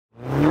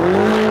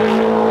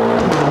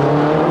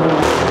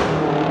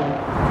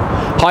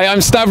Hi,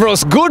 I'm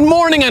Stavros. Good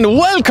morning and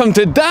welcome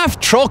to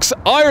DAF Trucks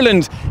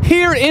Ireland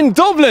here in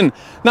Dublin.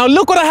 Now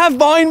look what I have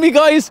behind me,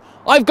 guys.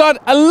 I've got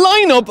a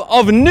lineup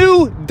of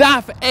new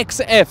DAF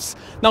XFs.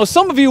 Now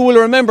some of you will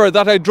remember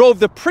that I drove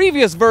the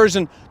previous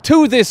version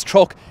to this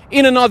truck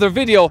in another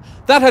video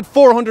that had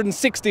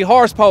 460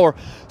 horsepower.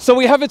 So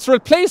we have its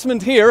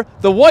replacement here,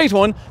 the white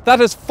one, that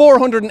has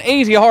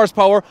 480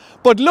 horsepower.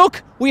 But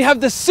look, we have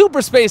the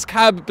Super Space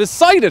cab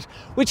beside it,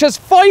 which has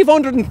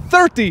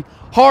 530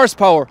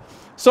 horsepower.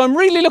 So I'm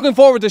really looking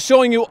forward to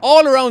showing you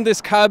all around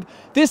this cab.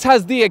 This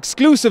has the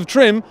exclusive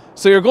trim,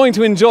 so you're going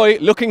to enjoy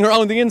looking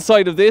around the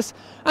inside of this.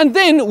 And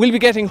then we'll be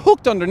getting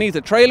hooked underneath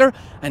a trailer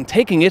and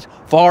taking it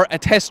for a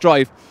test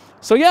drive.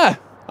 So yeah,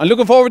 I'm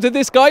looking forward to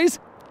this, guys.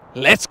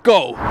 Let's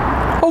go.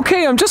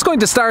 Okay, I'm just going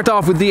to start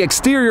off with the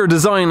exterior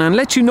design and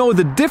let you know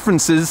the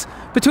differences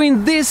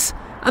between this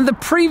and the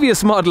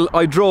previous model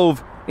I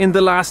drove in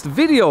the last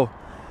video.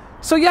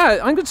 So yeah,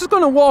 I'm just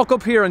going to walk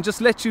up here and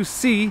just let you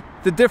see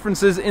the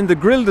differences in the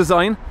grille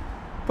design.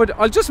 But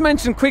I'll just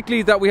mention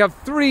quickly that we have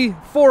three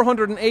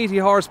 480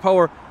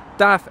 horsepower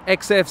DAF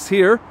XFs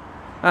here.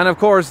 And of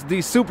course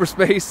the Super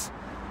Space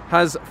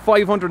has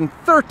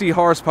 530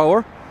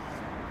 horsepower.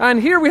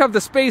 And here we have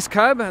the Space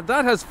Cab,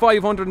 that has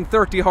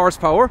 530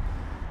 horsepower.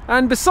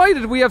 And beside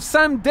it we have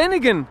Sam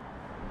Denigan.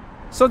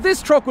 So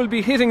this truck will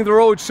be hitting the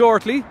road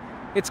shortly.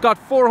 It's got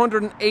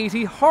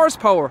 480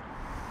 horsepower.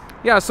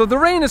 Yeah, so the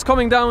rain is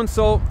coming down,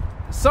 so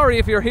sorry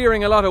if you're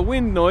hearing a lot of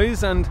wind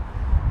noise and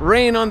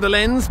rain on the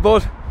lens,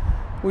 but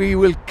we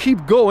will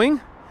keep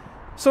going.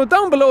 So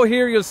down below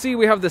here you'll see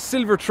we have the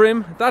silver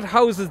trim. That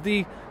houses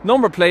the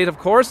number plate, of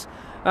course.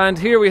 And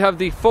here we have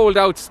the fold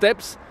out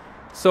steps.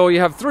 So you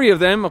have three of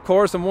them, of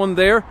course, and one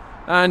there.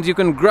 And you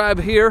can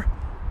grab here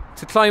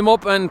to climb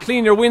up and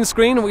clean your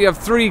windscreen. We have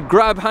three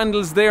grab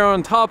handles there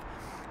on top.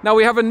 Now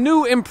we have a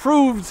new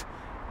improved,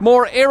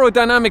 more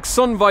aerodynamic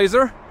sun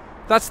visor.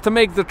 That's to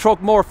make the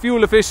truck more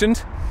fuel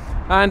efficient.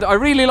 And I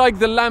really like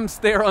the lamps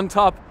there on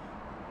top.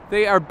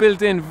 They are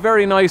built in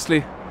very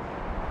nicely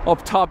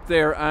up top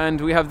there. And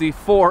we have the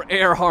 4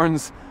 air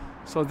horns,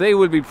 so they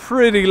will be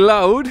pretty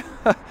loud.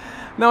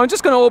 Now I'm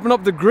just going to open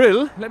up the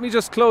grille. Let me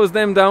just close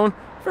them down.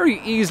 Very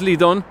easily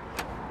done.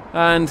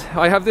 And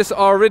I have this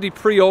already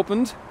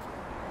pre-opened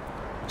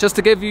just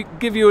to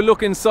give you a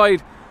look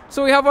inside.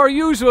 So we have our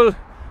usual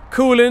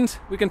coolant.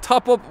 We can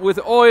top up with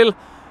oil.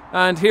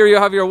 And here you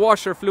have your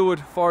washer fluid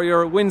for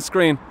your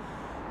windscreen.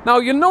 Now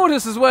you'll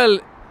notice as well,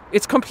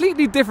 it's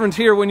completely different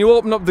here when you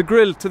open up the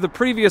grille to the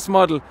previous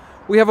model.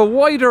 We have a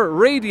wider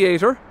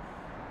radiator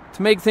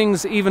to make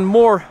things even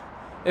more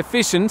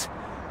efficient.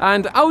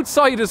 And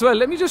outside as well,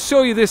 let me just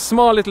show you this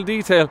small little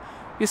detail.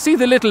 You see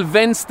the little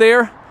vents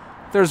there?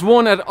 There's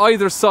one at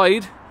either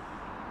side.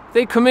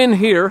 They come in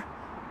here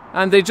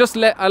and they just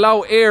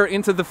allow air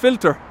into the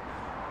filter.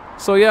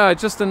 So yeah,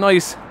 just a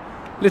nice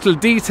little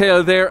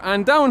detail there.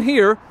 And down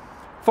here,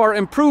 for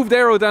improved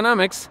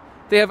aerodynamics,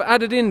 they have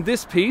added in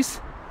this piece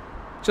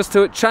just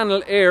to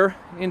channel air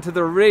into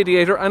the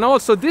radiator. And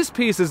also this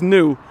piece is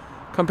new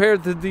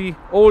compared to the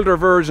older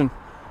version.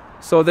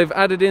 So they've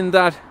added in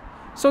that.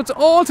 So it's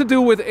all to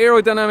do with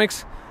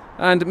aerodynamics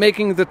and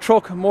making the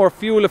truck more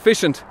fuel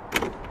efficient.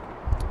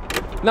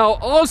 Now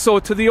also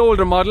to the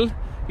older model,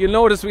 you'll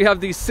notice we have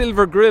the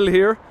silver grille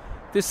here.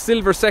 This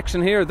silver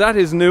section here, that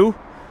is new.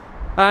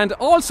 And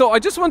also I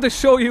just want to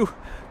show you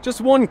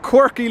just one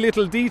quirky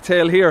little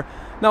detail here.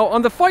 Now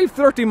on the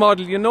 530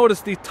 model, you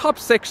notice the top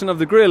section of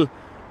the grille,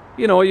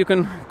 you know, you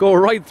can go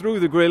right through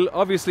the grille,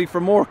 obviously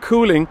for more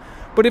cooling.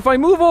 But if I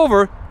move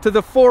over to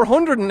the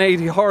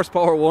 480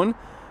 horsepower one,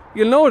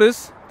 you'll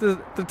notice the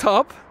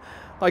top,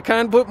 I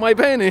can't put my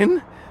pen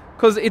in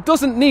because it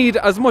doesn't need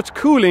as much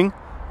cooling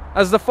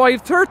as the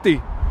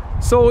 530.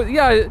 So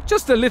yeah,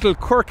 just a little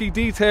quirky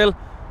detail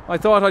I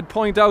thought I'd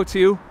point out to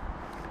you.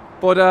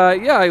 But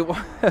yeah,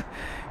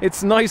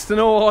 it's nice to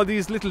know all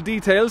these little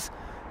details.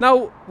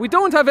 Now, we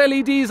don't have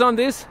LEDs on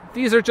this.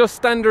 These are just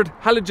standard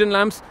halogen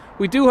lamps.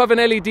 We do have an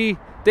LED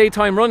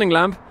daytime running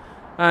lamp,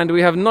 and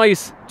we have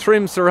nice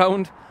trim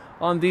surround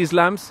on these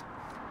lamps.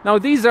 Now,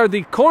 these are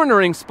the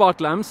cornering spot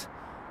lamps.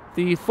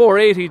 The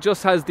 480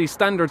 just has the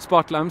standard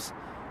spot lamps,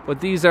 but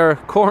these are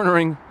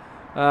cornering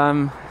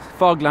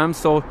fog lamps,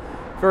 so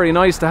very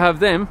nice to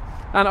have them.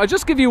 And I'll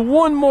just give you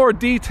one more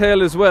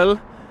detail as well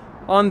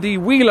on the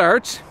wheel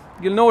arch.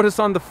 You'll notice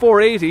on the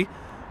 480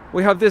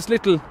 we have this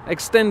little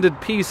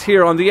extended piece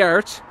here on the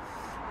arch,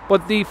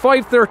 but the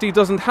 530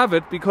 doesn't have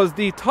it because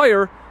the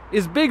tyre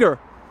is bigger.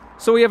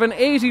 So we have an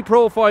 80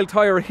 profile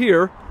tyre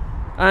here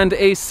and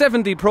a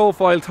 70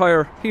 profile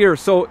tyre here,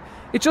 so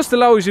it just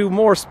allows you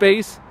more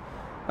space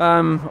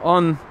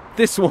on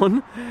this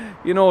one,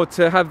 you know,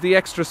 to have the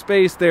extra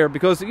space there,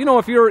 because you know,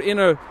 if you're in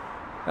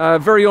a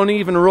very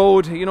uneven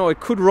road, you know,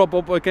 it could rub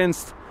up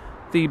against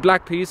the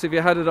black piece if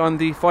you had it on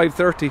the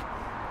 530.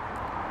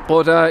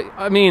 But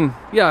I mean,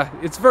 yeah,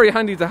 it's very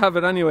handy to have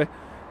it anyway.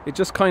 It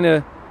just kind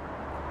of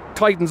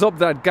tightens up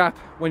that gap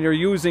when you're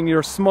using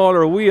your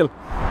smaller wheel.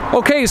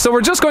 Okay, so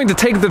we're just going to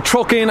take the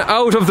truck in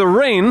out of the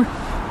rain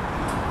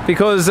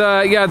because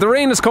yeah, the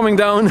rain is coming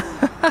down.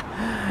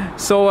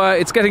 So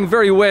it's getting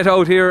very wet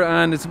out here,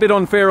 and it's a bit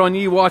unfair on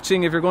you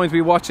watching if you're going to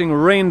be watching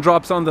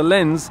raindrops on the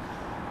lens.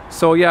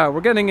 So yeah,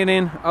 we're getting it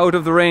in out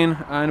of the rain,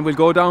 and we'll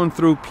go down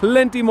through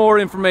plenty more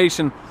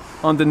information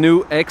on the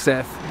new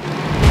XF.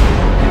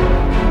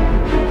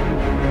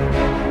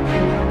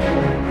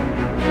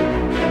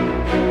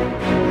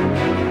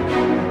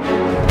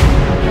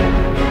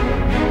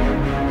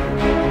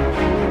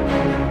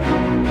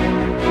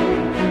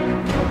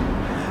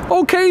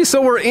 Okay,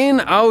 so we're in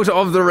out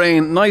of the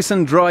rain, nice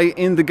and dry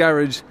in the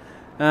garage,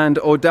 and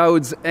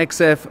O'Dowd's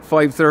XF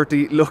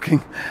 530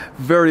 looking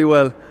very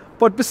well.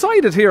 But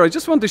beside it here, I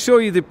just want to show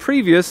you the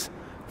previous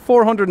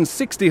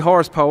 460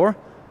 horsepower.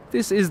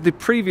 This is the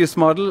previous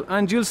model,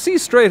 and you'll see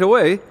straight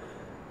away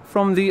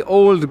from the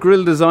old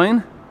grille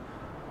design.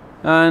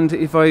 And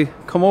if I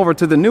come over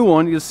to the new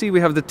one, you'll see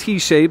we have the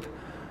T-shape.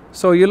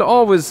 So you'll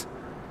always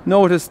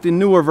notice the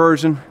newer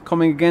version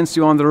coming against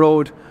you on the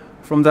road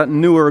from that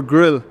newer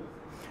grille.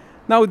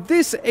 Now,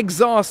 this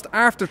exhaust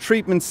after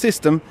treatment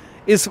system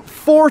is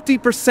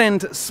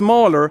 40%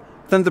 smaller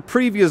than the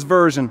previous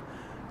version.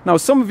 Now,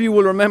 some of you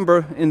will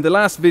remember in the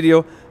last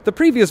video, the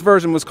previous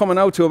version was coming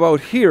out to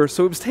about here,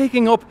 so it was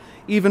taking up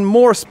even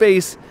more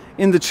space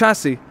in the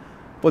chassis.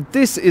 But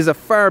this is a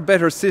far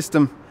better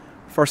system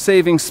for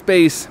saving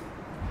space.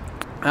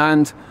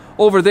 And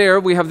over there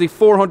we have the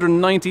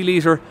 490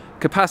 litre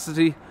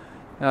capacity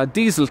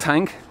diesel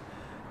tank.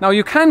 Now,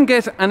 you can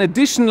get an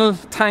additional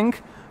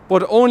tank,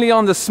 but only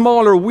on the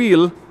smaller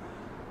wheel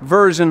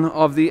version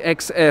of the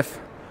XF.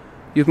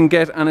 You can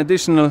get an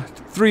additional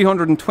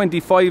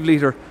 325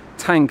 litre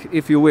tank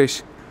if you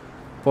wish.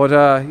 But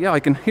yeah, I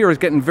can hear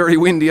it getting very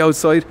windy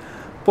outside.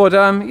 But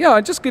yeah,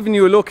 I'm just giving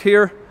you a look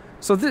here.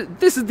 So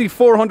this is the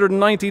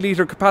 490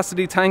 litre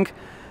capacity tank,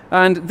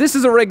 and this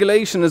is a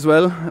regulation as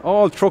well.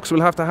 All trucks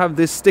will have to have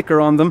this sticker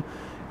on them.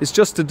 It's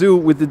just to do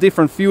with the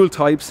different fuel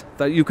types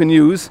that you can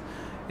use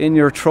in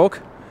your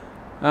truck.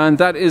 And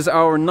that is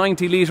our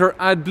 90 litre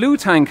AdBlue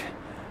tank.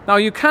 Now,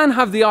 you can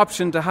have the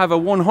option to have a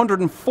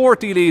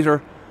 140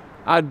 litre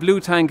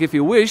AdBlue tank if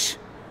you wish,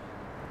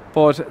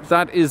 but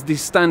that is the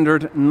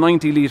standard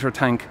 90 litre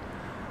tank.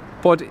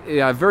 But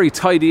yeah, very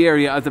tidy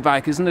area at the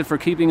back, isn't it, for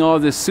keeping all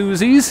the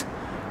Susies?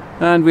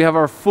 And we have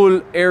our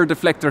full air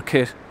deflector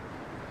kit.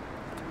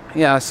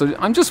 Yeah, so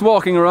I'm just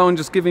walking around,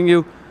 just giving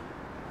you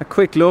a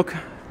quick look,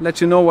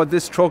 let you know what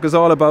this truck is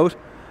all about.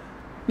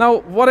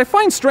 Now, what I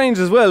find strange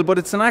as well, but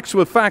it's an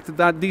actual fact,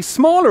 that the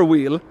smaller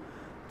wheel,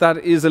 that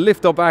is a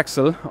lift-up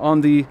axle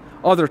on the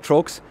other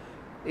trucks,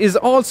 is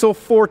also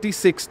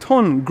 46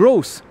 tonne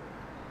gross.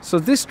 So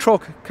this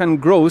truck can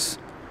gross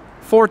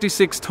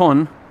 46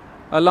 tonne,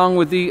 along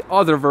with the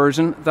other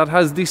version that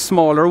has the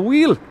smaller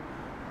wheel.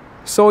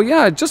 So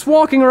yeah, just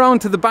walking around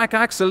to the back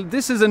axle,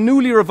 this is a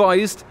newly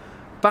revised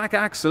back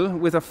axle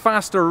with a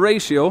faster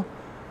ratio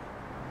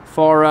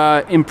for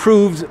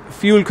improved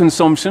fuel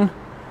consumption.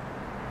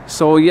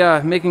 So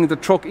yeah, making the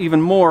truck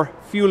even more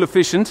fuel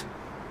efficient.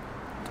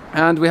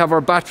 And we have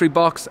our battery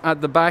box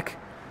at the back.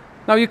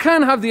 Now, you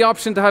can have the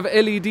option to have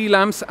LED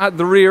lamps at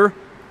the rear.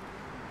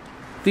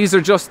 These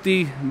are just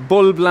the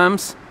bulb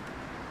lamps,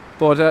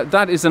 but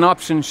that is an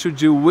option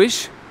should you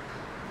wish.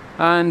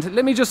 And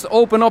let me just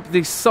open up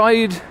the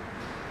side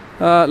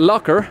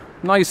locker.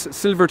 Nice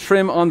silver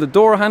trim on the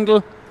door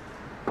handle,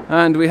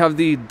 and we have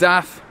the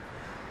DAF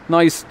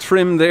nice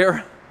trim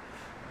there,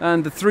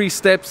 and the 3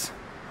 steps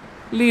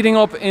leading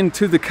up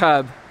into the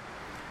cab.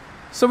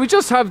 So we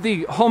just have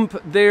the hump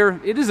there.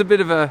 It is a bit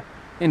of a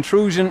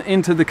intrusion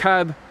into the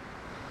cab,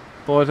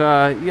 but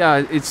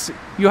yeah,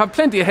 you have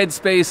plenty of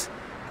headspace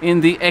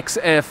in the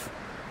XF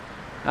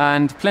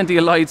and plenty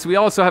of lights. We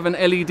also have an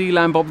LED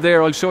lamp up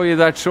there. I'll show you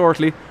that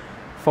shortly,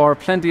 for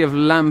plenty of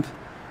lamp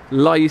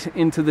light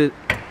into the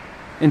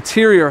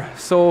interior.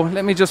 So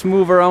let me just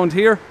move around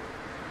here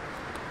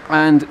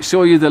and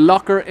show you the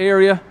locker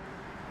area.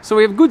 So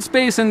we have good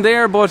space in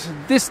there, but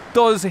this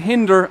does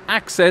hinder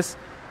access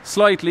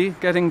slightly,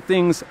 getting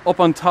things up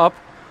on top.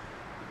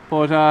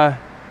 But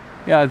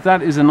yeah,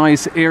 that is a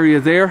nice area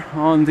there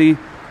on the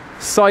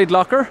side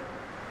locker.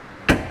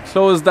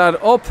 Close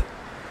that up,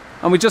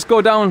 and we just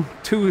go down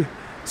to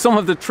some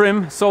of the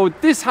trim. So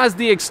this has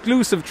the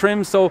exclusive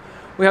trim, so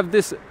we have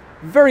this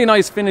very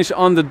nice finish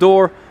on the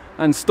door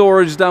and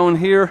storage down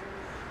here,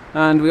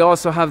 and we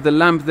also have the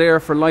lamp there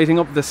for lighting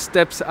up the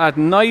steps at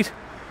night.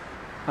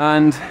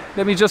 And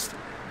let me just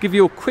give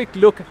you a quick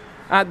look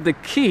at the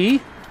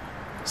key.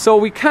 So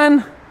we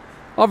can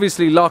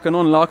obviously lock and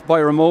unlock by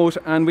remote,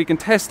 and we can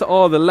test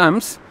all the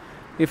lamps.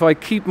 If I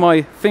keep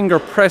my finger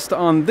pressed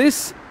on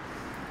this,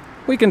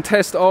 we can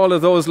test all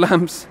of those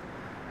lamps,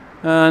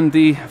 and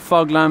the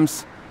fog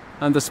lamps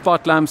and the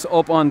spot lamps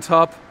up on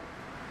top.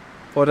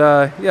 But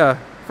yeah,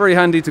 very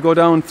handy to go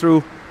down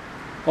through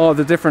all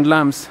the different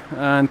lamps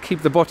and keep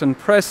the button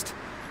pressed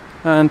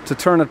and to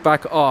turn it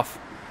back off.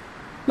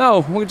 Now,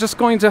 we're just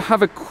going to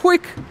have a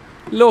quick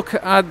look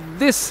at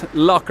this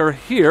locker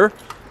here.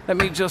 Let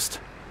me just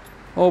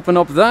open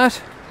up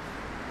that,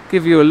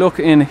 give you a look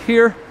in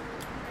here.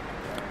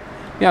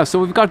 Yeah, so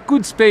we've got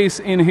good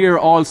space in here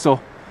also.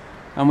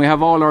 and we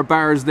have all our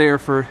bars there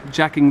for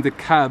jacking the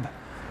cab.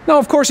 Now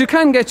of course you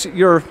can get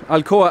your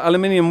Alcoa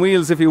aluminium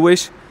wheels if you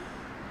wish,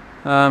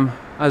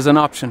 as an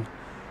option.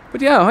 But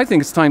yeah, I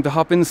think it's time to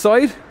hop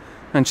inside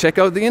and check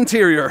out the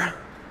interior.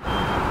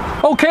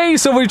 Okay,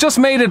 so we've just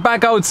made it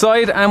back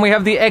outside and we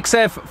have the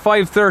XF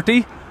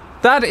 530.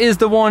 That is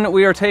the one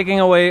we are taking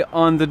away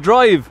on the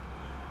drive,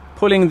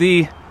 pulling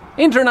the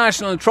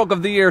International Truck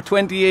of the Year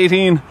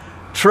 2018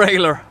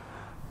 trailer.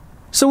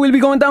 So we'll be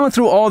going down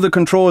through all the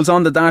controls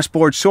on the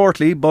dashboard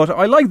shortly, but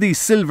I like the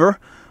silver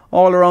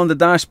all around the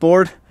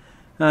dashboard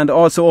and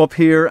also up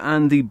here,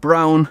 and the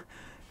brown.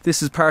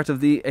 This is part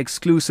of the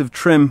exclusive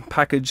trim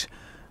package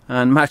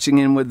and matching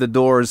in with the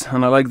doors,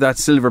 and I like that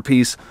silver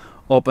piece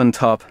up on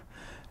top.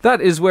 That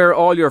is where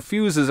all your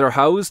fuses are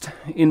housed,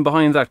 in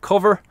behind that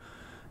cover,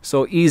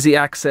 so easy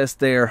access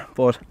there.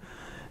 But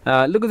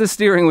look at the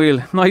steering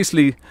wheel,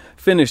 nicely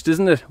finished,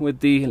 isn't it, with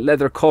the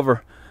leather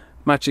cover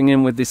matching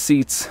in with the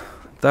seats.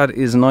 That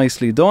is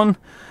nicely done.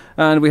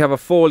 And we have a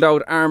fold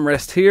out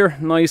armrest here,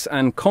 nice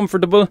and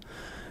comfortable.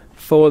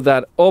 Fold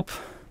that up.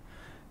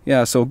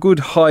 Yeah, so good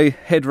high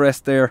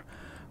headrest there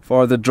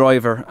for the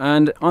driver.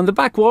 And on the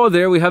back wall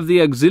there we have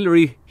the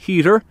auxiliary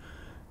heater,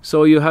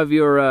 so you have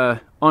your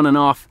on and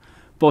off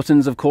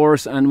buttons of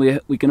course, and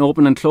we can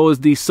open and close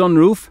the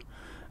sunroof,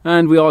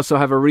 and we also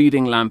have a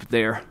reading lamp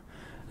there,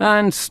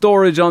 and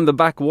storage on the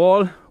back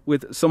wall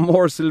with some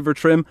more silver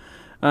trim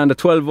and a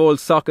 12-volt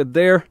socket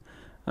there,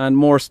 and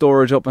more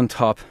storage up on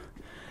top.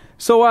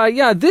 So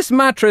yeah, this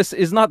mattress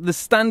is not the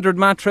standard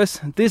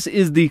mattress, this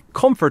is the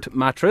comfort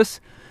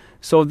mattress.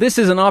 So this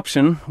is an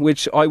option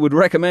which I would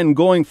recommend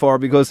going for,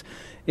 because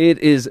it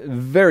is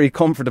very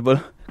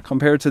comfortable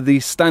compared to the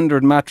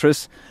standard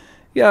mattress.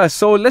 Yeah,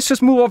 so let's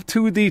just move up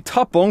to the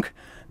top bunk.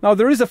 Now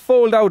there is a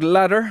fold out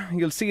ladder,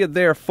 you'll see it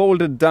there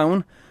folded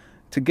down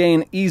to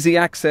gain easy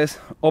access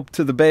up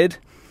to the bed.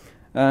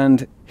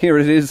 And here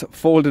it is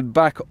folded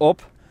back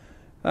up.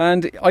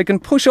 And I can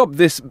push up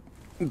this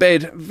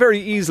bed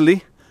very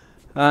easily,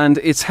 and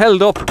it's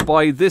held up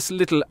by this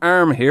little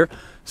arm here.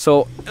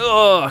 So,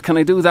 can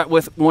I do that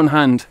with one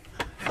hand?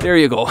 There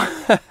you go.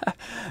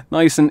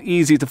 Nice and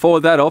easy to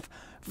fold that up.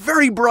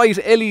 Very bright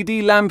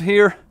LED lamp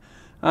here,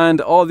 and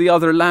all the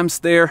other lamps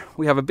there.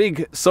 We have a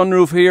big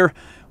sunroof here,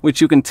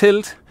 which you can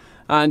tilt,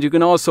 and you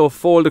can also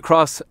fold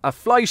across a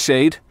fly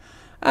shade,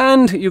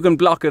 and you can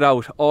block it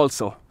out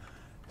also.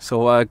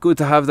 So good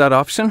to have that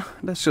option.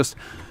 Let's just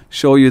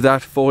show you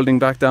that folding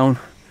back down.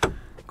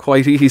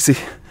 Quite easy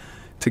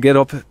to get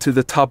up to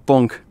the top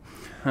bunk.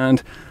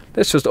 And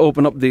let's just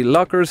open up the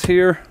lockers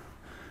here.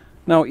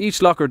 Now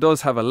each locker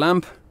does have a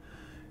lamp,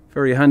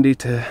 very handy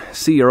to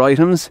see your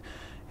items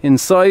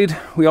inside.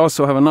 We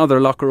also have another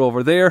locker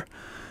over there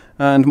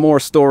and more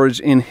storage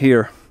in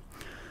here.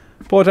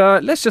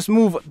 But let's just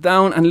move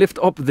down and lift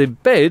up the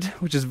bed,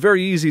 which is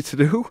very easy to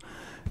do.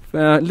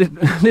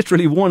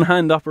 Literally one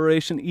hand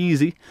operation,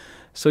 easy.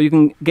 So you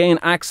can gain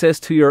access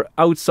to your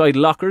outside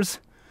lockers.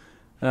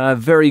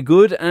 Very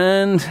good.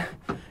 And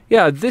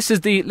yeah, this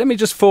is the, let me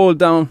just fold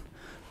down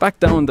back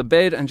down the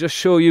bed and just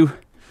show you.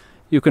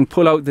 You can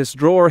pull out this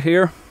drawer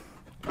here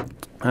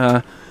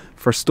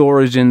for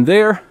storage in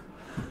there.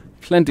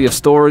 Plenty of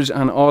storage,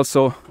 and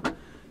also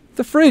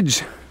the fridge,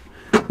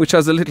 which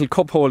has a little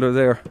cup holder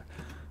there.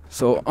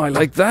 So I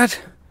like that.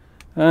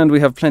 And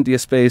we have plenty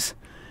of space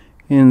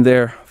in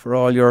there for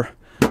all your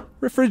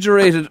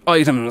refrigerated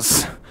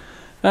items.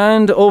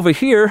 And over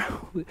here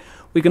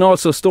we can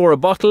also store a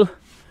bottle,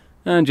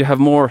 and you have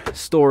more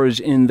storage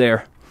in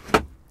there.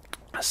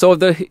 So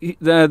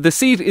the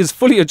seat is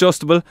fully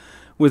adjustable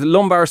with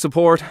lumbar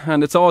support,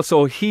 and it's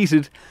also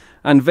heated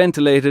and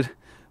ventilated,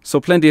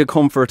 so plenty of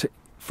comfort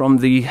from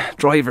the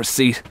driver's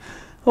seat.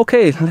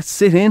 Okay, let's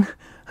sit in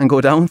and go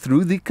down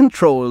through the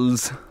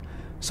controls.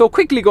 So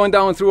quickly going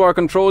down through our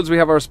controls, we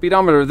have our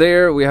speedometer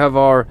there, we have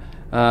our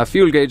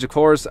fuel gauge of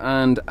course,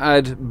 and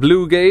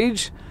AdBlue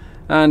gauge,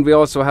 and we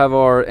also have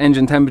our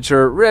engine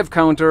temperature, rev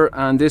counter,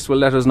 and this will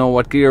let us know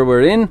what gear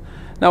we're in.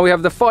 Now we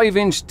have the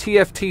 5-inch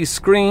TFT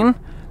screen.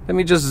 Let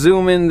me just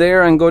zoom in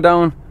there and go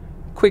down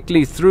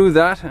quickly through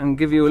that and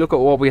give you a look at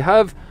what we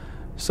have.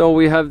 So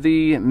we have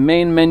the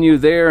main menu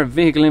there,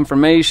 vehicle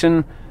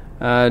information,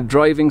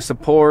 driving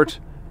support,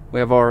 we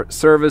have our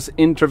service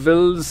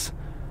intervals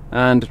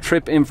and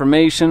trip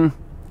information.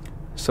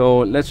 So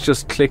let's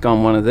just click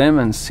on one of them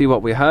and see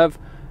what we have.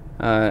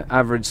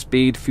 Average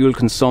speed, fuel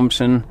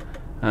consumption,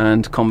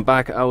 and come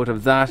back out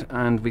of that,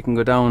 and we can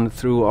go down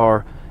through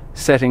our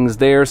settings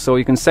there. So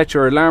you can set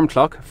your alarm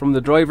clock from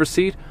the driver's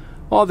seat,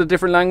 all the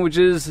different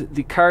languages,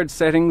 the card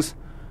settings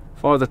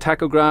for the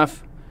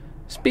tachograph,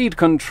 speed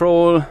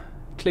control,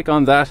 click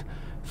on that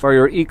for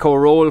your eco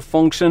roll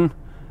function,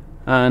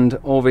 and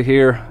over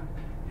here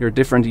your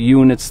different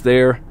units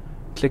there,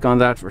 click on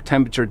that for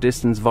temperature,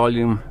 distance,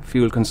 volume,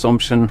 fuel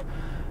consumption.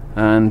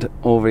 And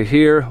over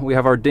here we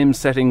have our dim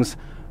settings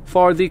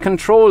for the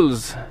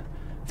controls,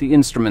 the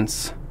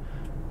instruments.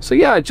 So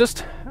yeah,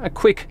 just a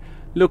quick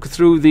look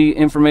through the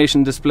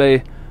information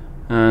display,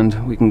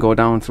 and we can go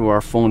down through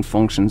our phone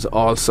functions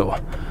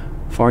also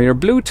for your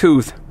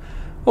Bluetooth.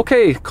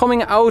 Okay,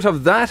 coming out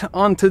of that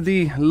onto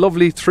the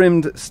lovely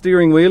trimmed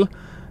steering wheel,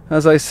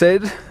 as I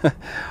said.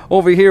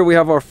 Over here we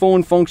have our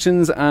phone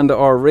functions and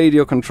our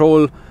radio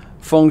control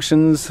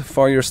functions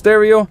for your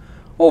stereo.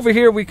 Over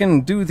here we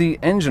can do the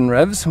engine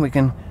revs. We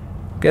can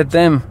get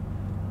them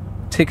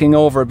ticking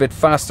over a bit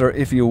faster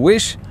if you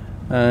wish,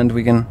 and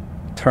we can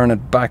turn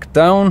it back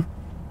down.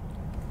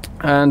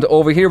 And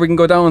over here we can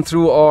go down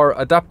through our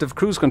adaptive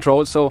cruise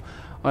control. So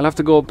I'll have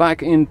to go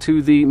back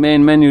into the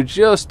main menu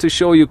just to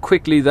show you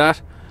quickly that.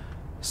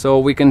 So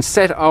we can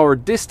set our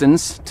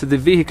distance to the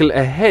vehicle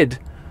ahead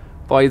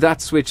by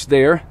that switch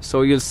there.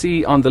 So you'll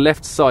see on the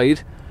left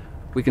side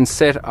we can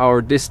set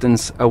our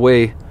distance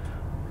away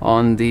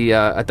on the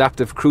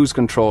adaptive cruise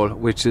control,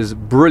 which is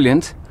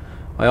brilliant.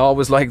 I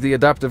always like the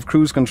adaptive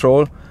cruise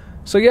control.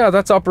 So yeah,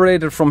 that's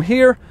operated from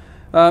here.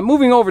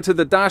 Moving over to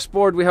the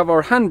dashboard, we have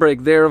our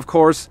handbrake there, of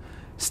course,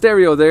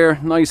 stereo there,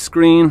 nice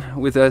screen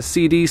with a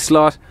CD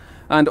slot.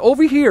 And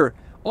over here,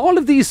 all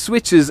of these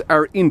switches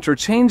are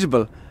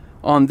interchangeable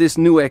on this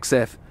new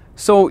XF.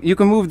 So you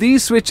can move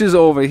these switches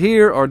over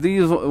here, or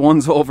these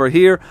ones over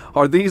here,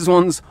 or these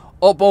ones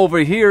up over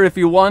here if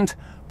you want.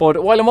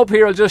 But while I'm up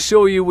here, I'll just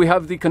show you we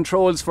have the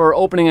controls for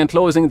opening and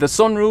closing the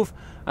sunroof,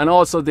 and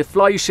also the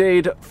fly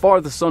shade for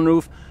the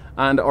sunroof,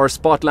 and our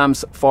spot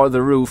lamps for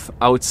the roof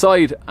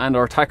outside, and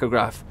our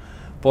tachograph.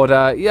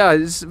 But yeah,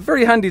 it's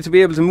very handy to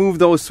be able to move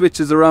those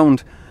switches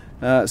around.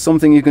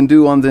 Something you can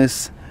do on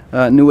this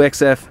new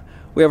XF.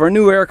 We have our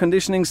new air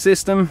conditioning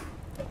system,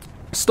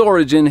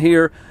 storage in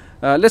here.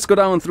 Let's go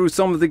down through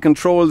some of the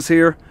controls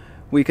here.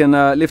 We can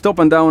lift up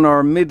and down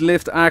our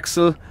mid-lift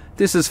axle.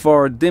 This is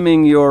for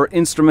dimming your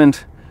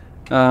instrument,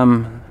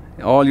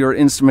 all your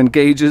instrument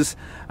gauges.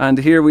 And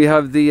here we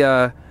have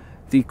the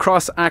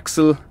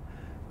cross-axle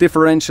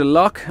differential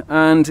lock.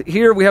 And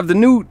here we have the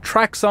new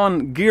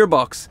TraXon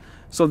gearbox.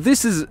 So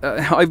this is,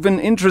 I've been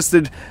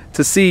interested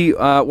to see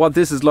what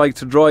this is like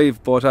to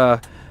drive.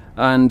 But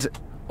and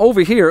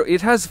over here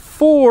it has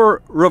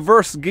 4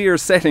 reverse gear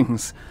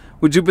settings.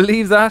 Would you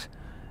believe that?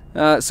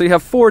 So you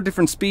have 4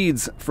 different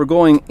speeds for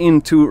going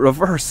into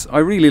reverse. I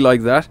really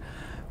like that.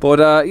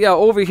 But yeah,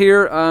 over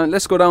here,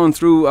 let's go down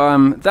through.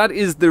 That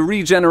is the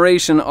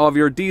regeneration of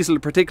your diesel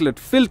particulate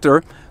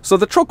filter. So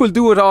the truck will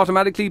do it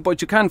automatically,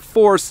 but you can't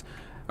force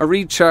a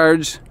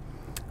recharge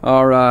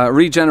or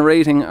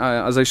regenerating,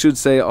 as I should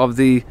say, of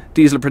the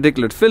diesel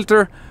particulate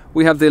filter.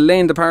 We have the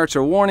lane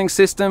departure warning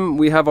system.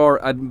 We have our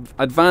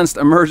advanced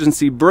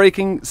emergency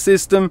braking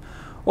system.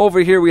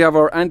 Over here we have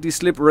our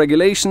anti-slip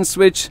regulation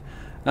switch,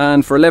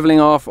 and for leveling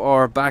off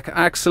our back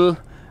axle,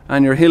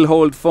 and your hill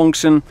hold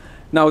function.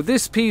 Now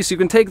this piece, you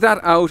can take that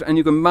out and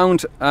you can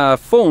mount a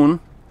phone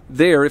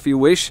there if you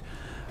wish.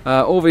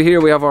 Over here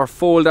we have our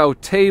fold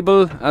out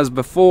table as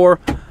before,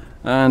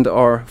 and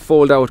our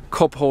fold out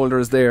cup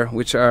holders there,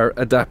 which are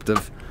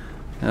adaptive.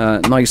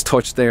 Nice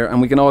touch there.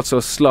 And we can also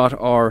slot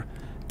our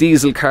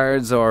diesel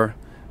cards or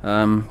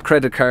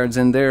credit cards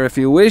in there if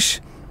you wish.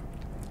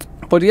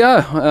 But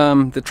yeah,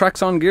 the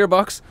TraXon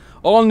gearbox,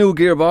 all new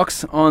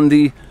gearbox on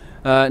the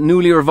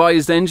newly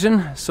revised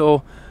engine.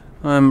 So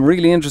I'm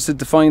really interested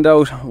to find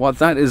out what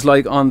that is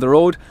like on the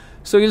road.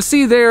 So you'll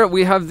see there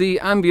we have the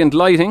ambient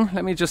lighting.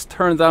 Let me just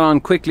turn that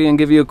on quickly and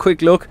give you a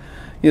quick look.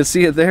 You'll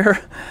see it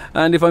there.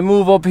 And if I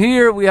move up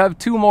here, we have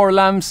 2 more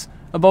lamps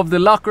above the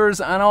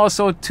lockers, and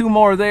also 2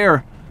 more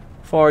there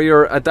for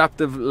your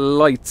adaptive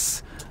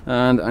lights.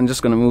 And I'm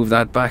just going to move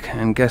that back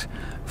and get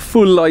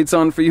full lights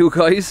on for you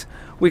guys.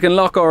 We can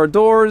lock our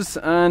doors,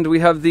 and we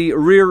have the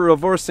rear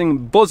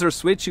reversing buzzer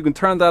switch. You can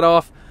turn that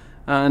off,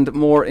 and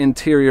more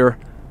interior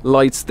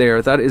lights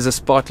there. That is a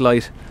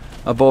spotlight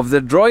above the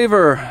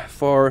driver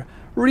for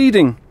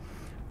reading.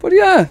 But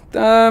yeah,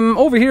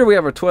 over here we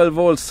have a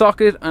 12-volt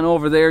socket, and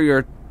over there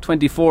your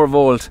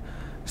 24-volt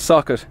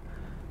socket.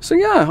 So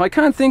yeah, I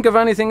can't think of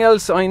anything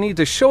else I need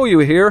to show you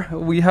here.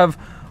 We have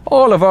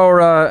all of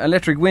our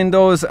electric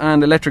windows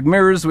and electric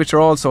mirrors, which are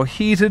also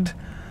heated.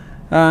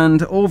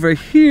 And over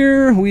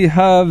here we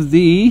have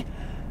the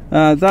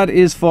that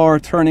is for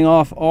turning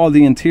off all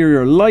the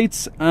interior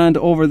lights, and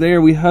over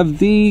there we have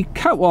the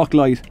catwalk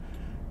light,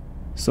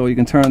 so you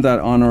can turn that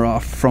on or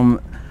off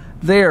from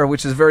there,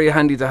 which is very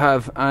handy to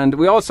have. And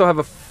we also have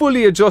a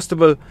fully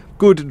adjustable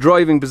good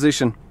driving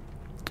position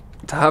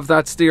to have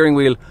that steering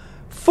wheel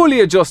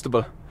fully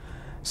adjustable.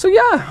 So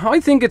yeah, I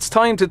think it's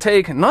time to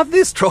take, not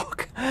this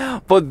truck,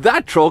 but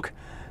that truck,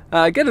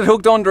 get it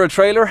hooked under a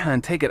trailer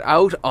and take it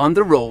out on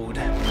the road.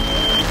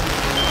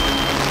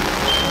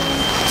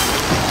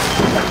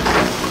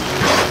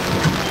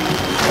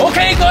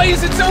 Okay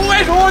guys, it's a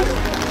wet one.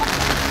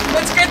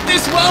 Let's get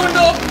this wound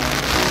up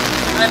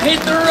and hit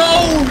the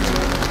road.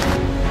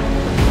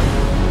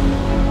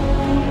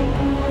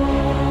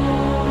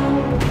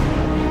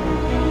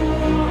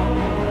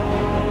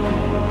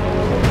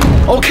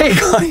 Okay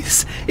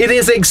guys, it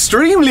is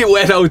extremely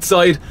wet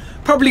outside.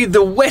 Probably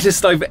the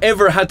wettest I've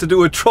ever had to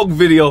do a truck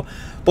video.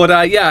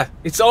 But yeah,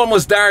 it's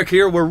almost dark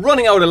here. We're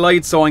running out of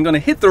light, so I'm going to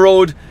hit the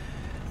road.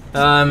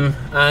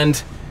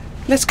 And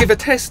let's give a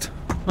test.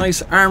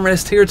 Nice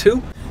armrest here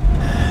too.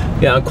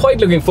 Yeah, I'm quite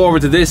looking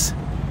forward to this.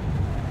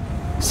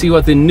 see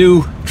what the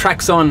new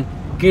TraXon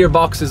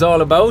gearbox is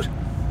all about.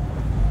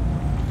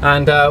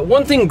 And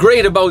one thing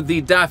great about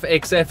the DAF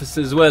XFs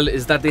as well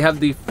is that they have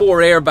the 4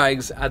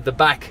 airbags at the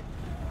back,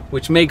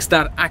 which makes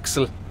that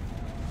axle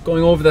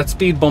going over that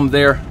speed bump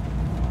there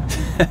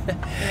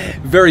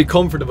very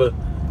comfortable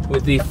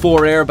with the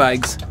 4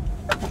 airbags.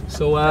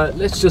 So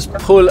let's just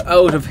pull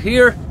out of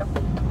here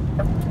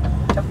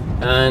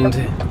and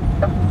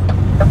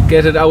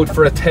get it out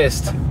for a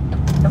test.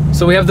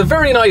 So we have the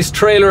very nice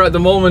trailer at the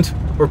moment.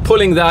 We're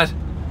pulling that.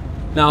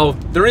 Now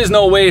there is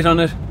no weight on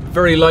it,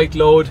 very light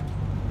load.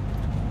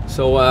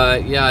 So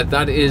yeah,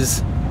 that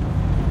is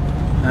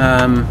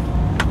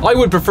I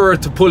would prefer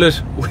to pull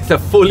it with a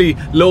fully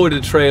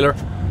loaded trailer,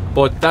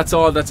 but that's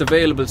all that's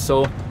available,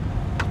 so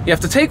you have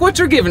to take what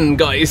you're given,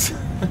 guys.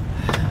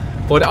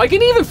 But I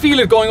can even feel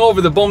it going over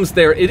the bumps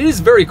there. It is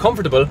very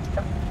comfortable.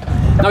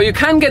 Now you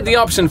can get the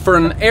option for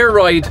an air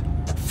ride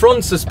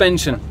front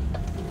suspension,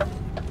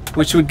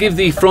 which would give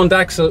the front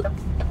axle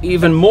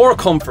even more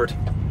comfort.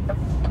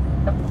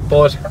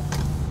 But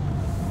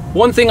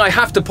one thing I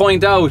have to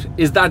point out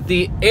is that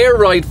the air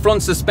ride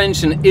front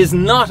suspension is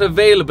not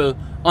available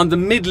on the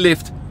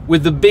mid-lift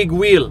with the big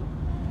wheel.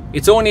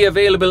 It's only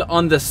available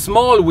on the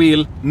small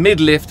wheel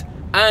mid-lift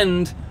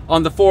and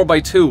on the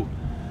 4x2.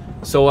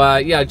 So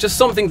yeah, just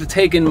something to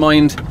take in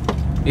mind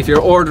if you're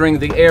ordering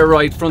the air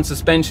ride front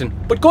suspension.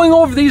 But going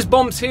over these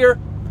bumps here,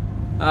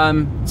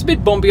 it's a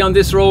bit bumpy on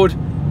this road.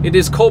 It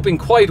is coping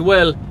quite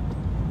well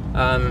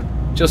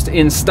just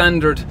in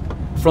standard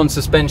front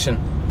suspension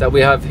that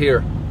we have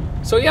here.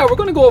 So yeah, we're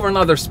going to go over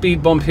another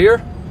speed bump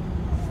here,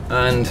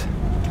 and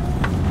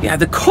yeah,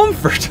 the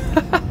comfort.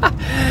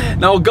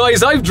 Now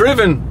guys, I've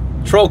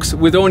driven trucks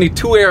with only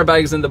 2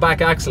 airbags in the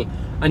back axle,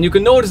 and you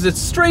can notice it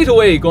straight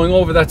away going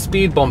over that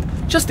speed bump,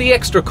 just the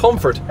extra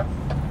comfort.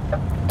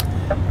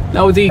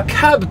 Now the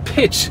cab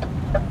pitch,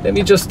 let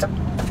me just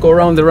go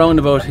around the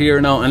roundabout here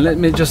now and let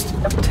me just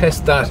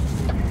test that.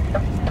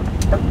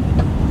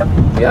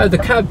 Yeah, the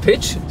cab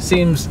pitch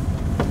seems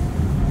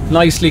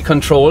nicely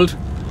controlled.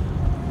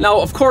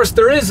 Now of course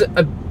there is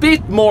a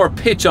bit more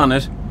pitch on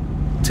it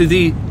to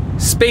the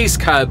space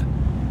cab,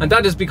 and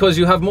that is because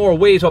you have more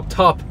weight up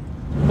top.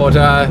 But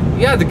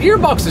yeah, the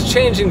gearbox is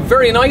changing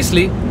very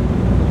nicely.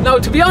 Now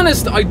to be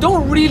honest, I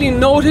don't really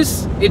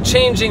notice it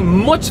changing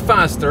much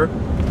faster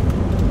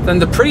than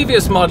the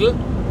previous model,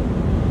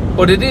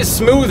 but it is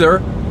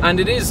smoother and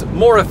it is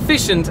more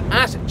efficient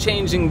at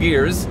changing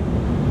gears.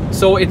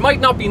 So it might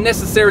not be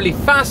necessarily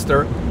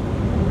faster,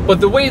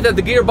 but the way that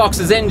the gearbox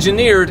is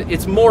engineered,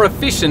 it's more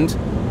efficient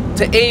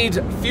to aid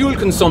fuel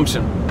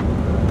consumption.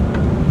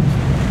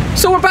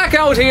 So we're back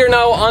out here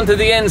now onto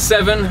the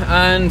N7,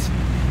 and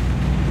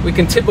we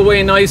can tip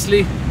away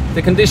nicely.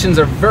 The conditions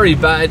are very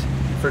bad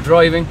for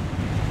driving,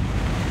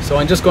 so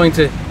I'm just going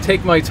to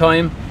take my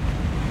time.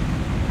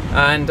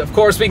 And of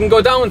course we can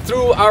go down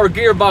through our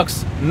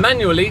gearbox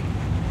manually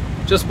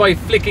just by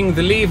flicking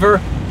the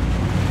lever.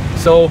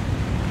 So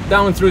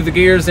down through the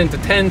gears into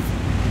 10th.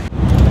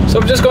 So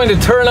I'm just going to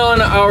turn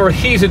on our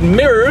heated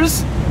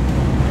mirrors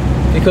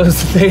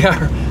because they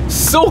are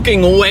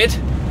soaking wet.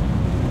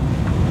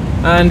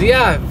 And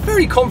yeah,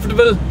 very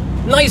comfortable,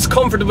 nice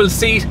comfortable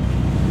seat.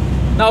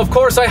 Now of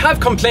course I have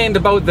complained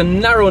about the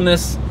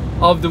narrowness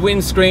of the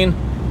windscreen.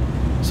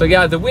 So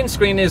yeah, the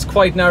windscreen is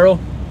quite narrow,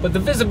 but the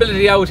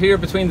visibility out here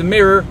between the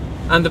mirror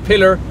and the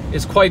pillar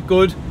is quite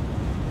good.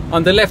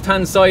 On the left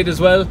hand side as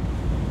well,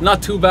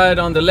 not too bad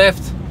on the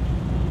left.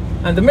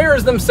 And the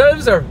mirrors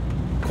themselves are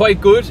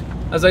quite good.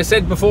 As I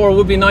said before, it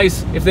would be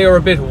nice if they were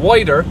a bit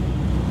wider.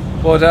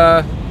 But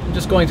I'm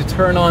just going to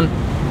turn on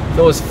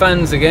those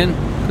fans again,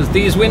 because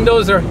these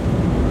windows are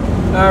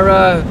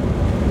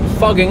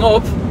fogging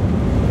up.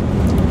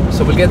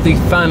 So we'll get the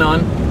fan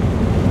on.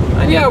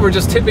 And yeah, we're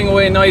just tipping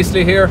away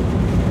nicely here.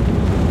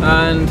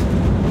 And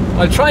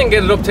I'll try and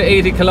get it up to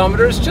 80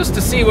 kilometers just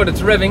to see what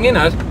it's revving in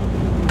at.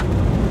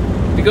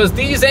 Because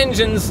these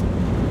engines,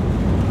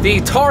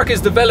 the torque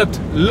is developed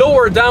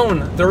lower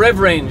down the rev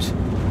range.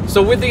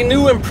 So with the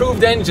new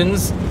improved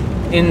engines,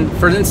 in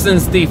for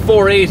instance the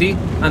 480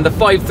 and the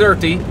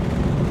 530,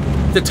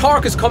 the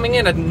torque is coming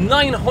in at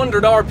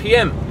 900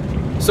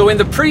 RPM. So in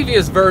the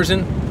previous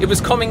version, it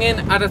was coming in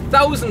at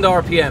 1000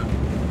 RPM.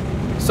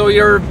 So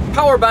your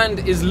power band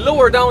is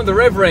lower down the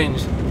rev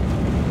range.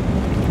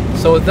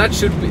 So that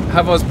should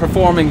have us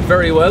performing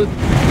very well.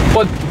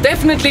 But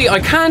definitely I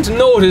can't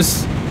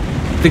notice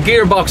the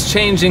gearbox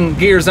changing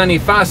gears any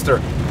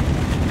faster.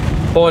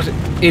 But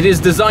it is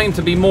designed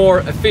to be more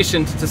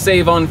efficient to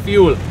save on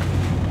fuel.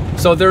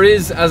 So there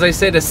is, as I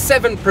said, a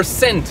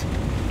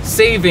 7%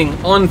 saving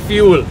on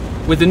fuel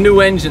with the new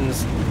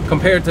engines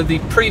compared to the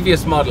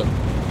previous model.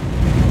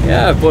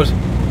 Yeah, but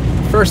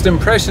first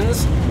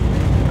impressions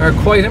are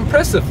quite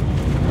impressive.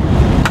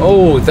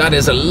 Oh, that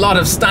is a lot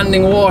of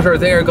standing water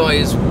there,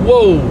 guys.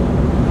 Whoa,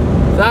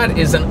 that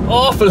is an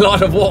awful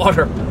lot of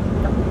water.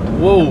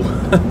 Whoa,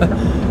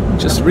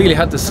 just really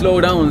had to slow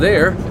down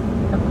there.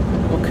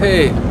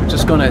 Okay, we're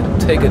just gonna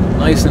take it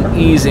nice and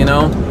easy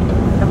now,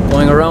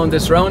 going around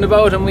this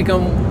roundabout, and we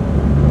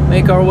can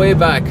make our way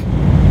back.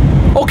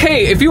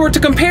 Okay, if you were to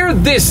compare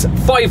this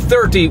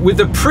 530 with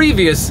the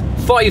previous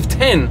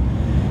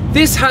 510,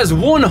 this has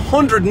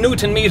 100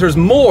 Newton meters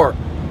more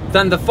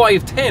than the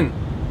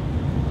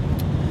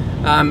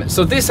 510.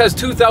 So this has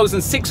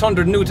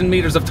 2,600 Newton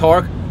meters of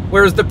torque,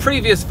 whereas the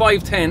previous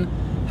 510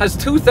 has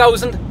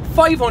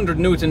 2,500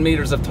 Newton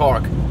meters of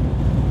torque.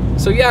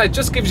 So yeah, it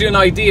just gives you an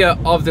idea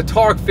of the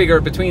torque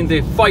figure between the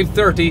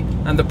 530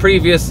 and the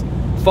previous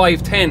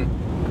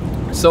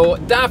 510. So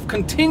DAF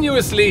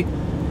continuously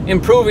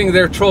improving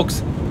their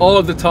trucks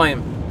all the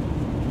time.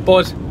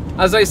 But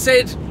as I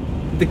said,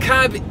 the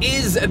cab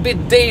is a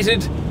bit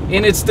dated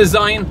in its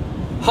design.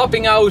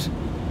 Hopping out,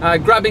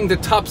 grabbing the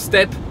top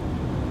step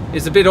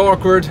is a bit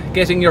awkward,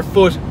 getting your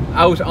foot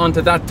out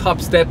onto that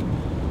top step,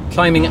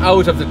 climbing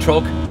out of the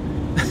truck.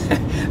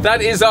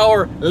 That is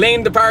our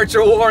lane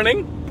departure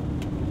warning.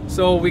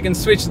 So we can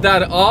switch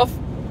that off.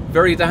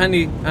 Very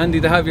handy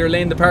to have your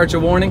lane departure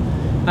warning.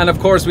 And of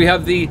course we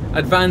have the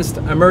advanced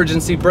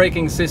emergency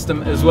braking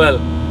system as well.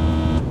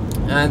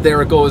 And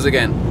there it goes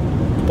again.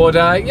 But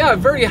yeah,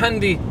 very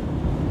handy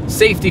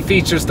safety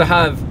features to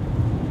have.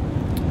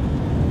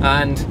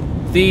 And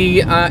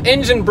the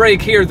engine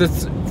brake here, the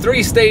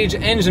three-stage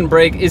engine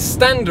brake, is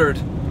standard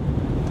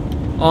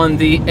on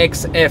the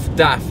XF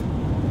DAF.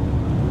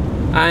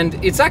 And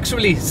it's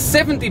actually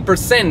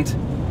 70%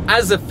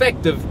 as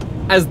effective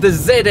as the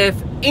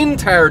ZF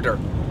intarder.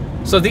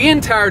 So the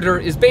intarder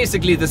is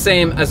basically the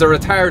same as a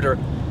retarder.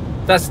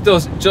 That's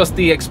just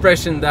the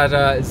expression that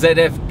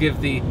ZF give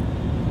the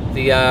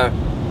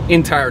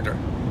intarder.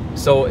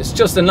 So it's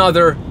just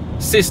another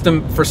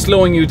system for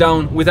slowing you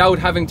down without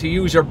having to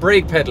use your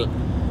brake pedal.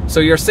 So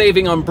you're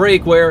saving on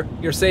brake wear,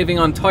 you're saving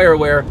on tire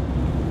wear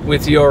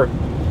with your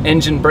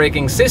engine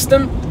braking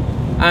system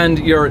and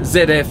your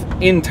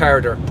ZF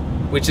intarder,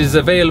 which is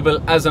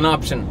available as an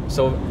option.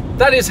 So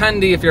that is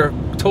handy if you're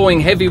towing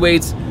heavy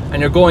weights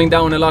and you're going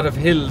down a lot of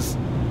hills.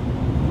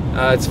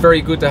 It's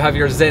very good to have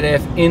your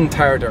ZF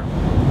intarder.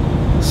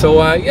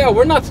 So yeah,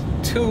 we're not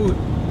too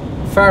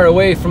far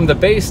away from the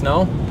base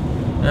now,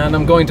 and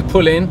I'm going to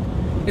pull in.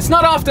 It's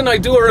not often I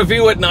do a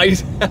review at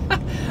night,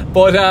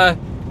 but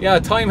yeah,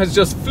 time has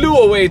just flew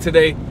away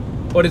today.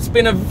 But it's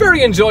been a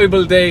very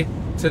enjoyable day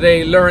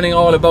today, learning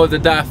all about the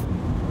DAF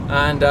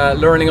and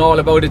learning all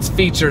about its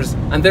features.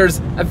 And there's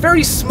a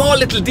very small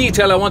little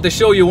detail I want to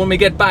show you when we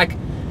get back,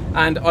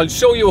 and I'll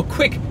show you a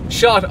quick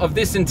shot of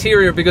this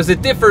interior because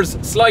it differs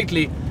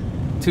slightly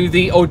to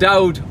the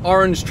O'Dowd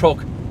orange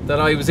truck that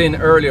I was in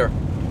earlier.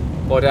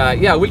 But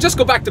yeah, we'll just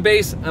go back to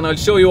base and I'll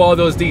show you all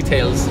those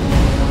details.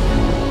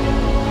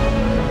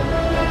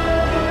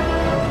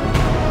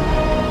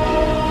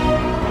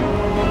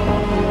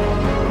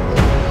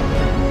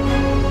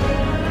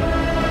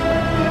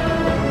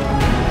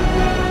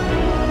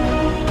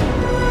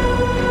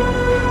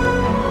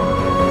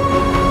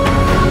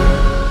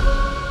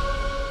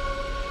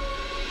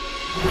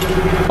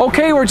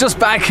 Okay, we're just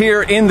back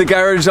here in the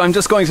garage. I'm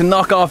just going to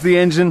knock off the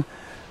engine.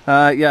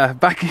 Yeah,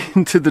 back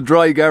into the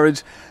dry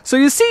garage. So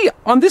you see,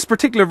 on this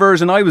particular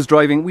version I was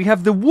driving, we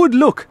have the wood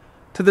look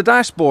to the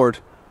dashboard,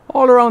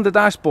 all around the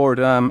dashboard.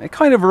 It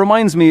kind of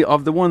reminds me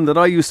of the one that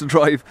I used to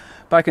drive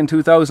back in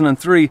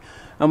 2003.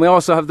 And we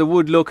also have the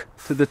wood look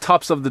to the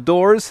tops of the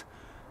doors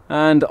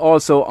and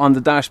also on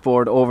the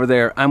dashboard over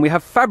there. And we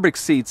have fabric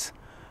seats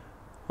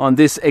on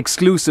this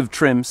exclusive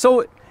trim.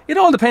 So it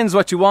all depends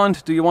what you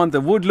want. Do you want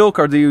the wood look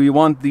or do you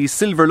want the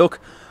silver look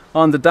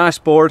on the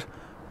dashboard?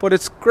 But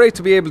it's great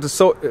to be able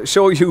to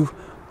show you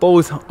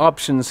both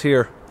options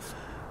here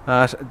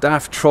at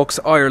DAF Trucks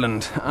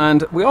Ireland.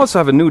 And we also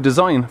have a new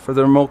design for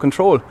the remote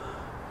control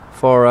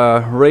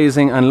for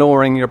raising and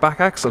lowering your back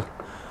axle.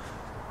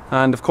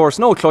 And of course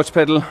no clutch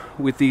pedal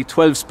with the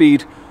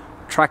 12-speed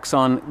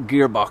TraXon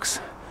gearbox,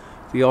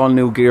 the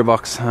all-new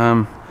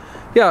gearbox.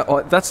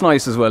 Yeah, that's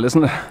nice as well,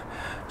 isn't it?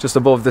 Just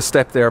above the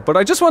step there. But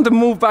I just want to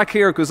move back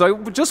here because I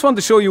just want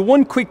to show you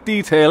one quick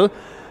detail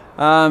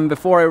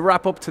before I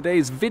wrap up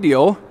today's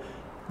video.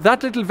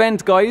 That little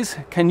vent, guys,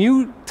 can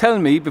you tell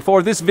me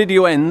before this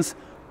video ends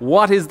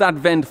what is that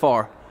vent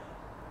for?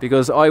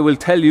 Because I will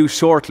tell you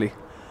shortly.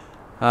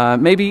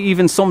 Maybe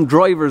even some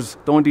drivers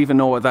don't even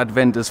know what that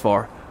vent is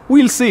for.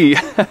 We'll see.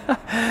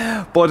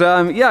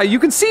 But yeah, you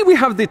can see we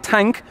have the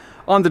tank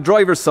on the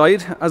driver's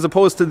side, as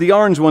opposed to the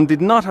orange one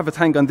did not have a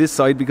tank on this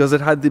side because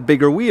it had the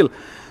bigger wheel.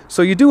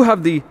 So you do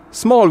have the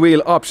small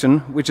wheel option,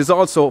 which is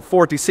also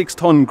 46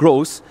 ton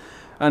gross,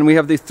 and we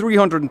have the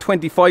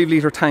 325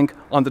 litre tank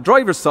on the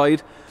driver's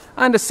side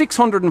and a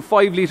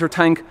 605 litre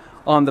tank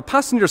on the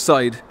passenger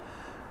side,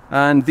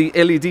 and the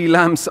LED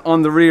lamps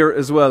on the rear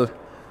as well.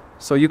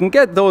 So you can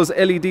get those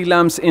LED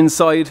lamps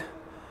inside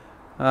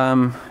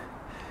in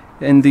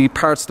the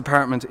parts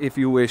department if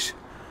you wish.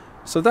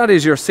 So that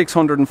is your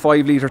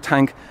 605 litre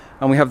tank,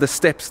 and we have the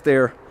steps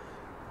there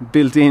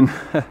built in.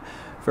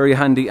 Very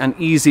handy and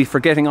easy for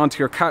getting onto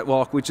your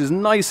catwalk, which is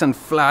nice and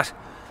flat.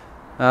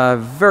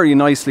 Very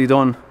nicely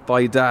done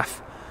by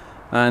DAF.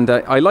 And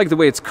I like the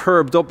way it's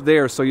curbed up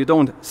there so you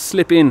don't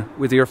slip in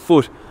with your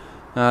foot.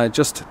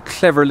 Just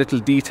clever little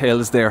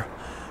details there.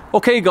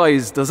 Okay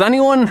guys, does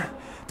anyone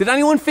Did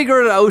anyone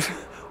figure it out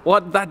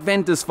what that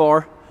vent is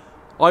for?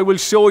 I will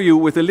show you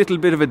with a little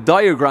bit of a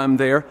diagram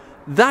there.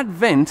 That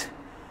vent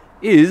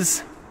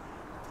is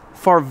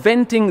for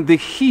venting the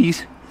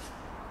heat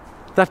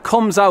that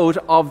comes out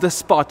of the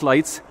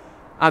spotlights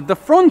at the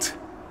front.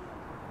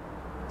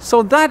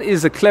 So that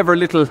is a clever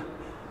little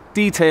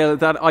detail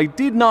that I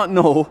did not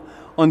know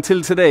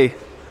until today,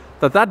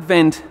 that that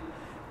vent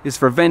is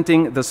for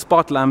venting the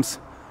spot lamps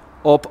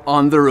up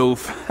on the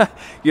roof.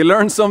 You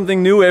learn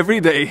something new every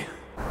day.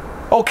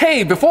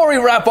 Okay, before we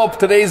wrap up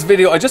today's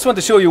video, I just want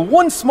to show you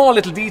one small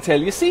little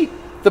detail. You see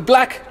the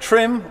black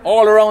trim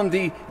all around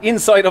the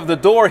inside of the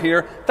door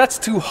here? That's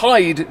to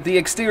hide the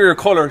exterior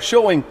colour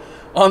showing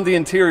on the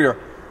interior.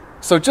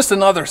 So just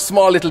another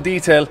small little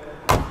detail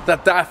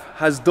that DAF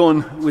has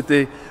done with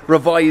the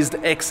revised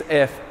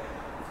XF.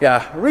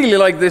 Yeah, really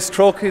like this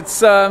truck.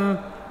 It's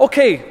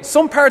okay,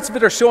 some parts of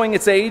it are showing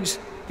its age.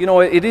 You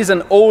know, it is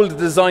an old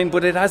design,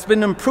 but it has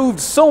been improved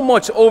so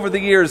much over the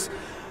years.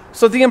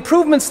 So the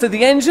improvements to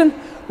the engine,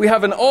 we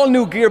have an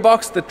all-new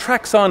gearbox, the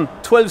TraXon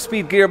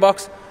 12-speed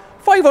gearbox,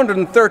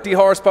 530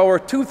 horsepower,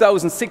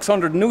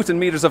 2,600 Newton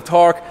meters of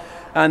torque,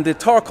 and the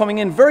torque coming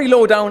in very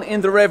low down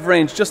in the rev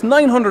range. Just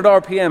 900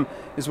 RPM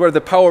is where the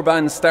power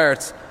band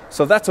starts.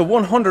 So that's a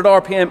 100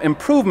 RPM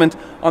improvement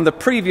on the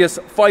previous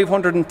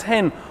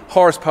 510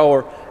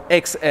 horsepower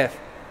XF.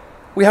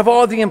 We have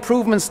all the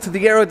improvements to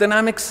the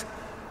aerodynamics,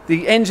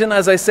 the engine,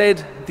 as I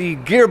said, the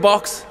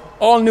gearbox,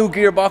 all new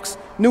gearbox,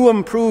 new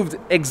improved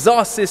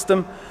exhaust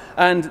system,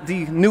 and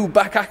the new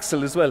back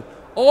axle as well.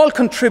 All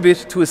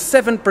contribute to a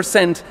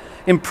 7%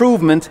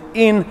 improvement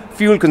in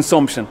fuel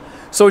consumption.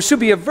 So it should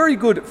be a very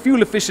good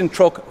fuel efficient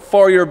truck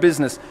for your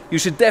business. You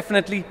should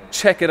definitely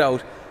check it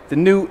out, the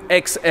new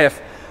XF.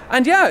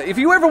 And yeah, if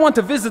you ever want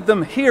to visit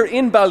them here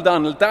in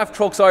Baldonnel, DAF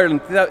Trucks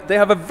Ireland, they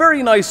have a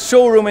very nice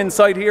showroom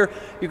inside here.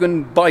 You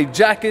can buy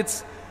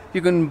jackets,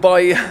 you can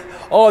buy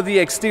all the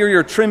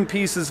exterior trim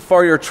pieces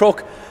for your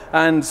truck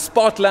and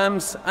spot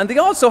lamps, and they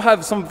also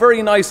have some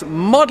very nice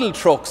model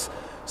trucks.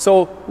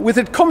 So with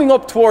it coming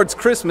up towards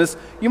Christmas,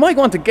 you might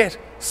want to get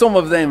some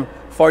of them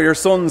for your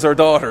sons or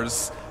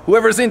daughters.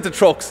 Whoever's into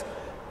trucks,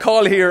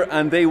 call here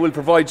and they will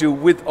provide you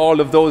with all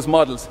of those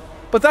models.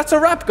 But that's a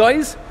wrap,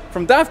 guys,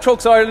 from DAF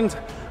Trucks Ireland.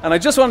 And I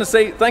just want to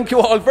say thank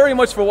you all very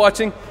much for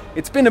watching.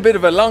 It's been a bit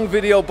of a long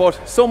video, but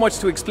so much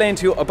to explain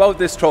to you about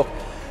this truck.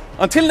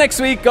 Until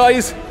next week,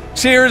 guys,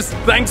 cheers,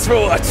 thanks for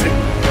watching.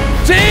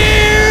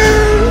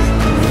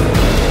 Cheers!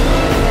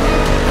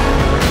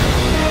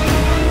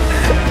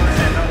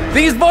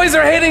 These boys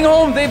are heading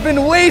home. They've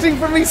been waiting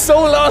for me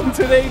so long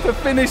today to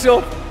finish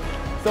up.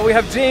 So we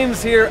have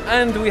James here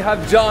and we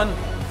have John,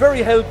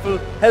 very helpful,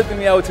 helping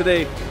me out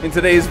today in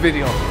today's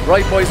video.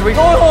 Right, boys, are we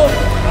going home?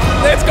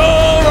 Let's go,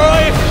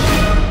 right?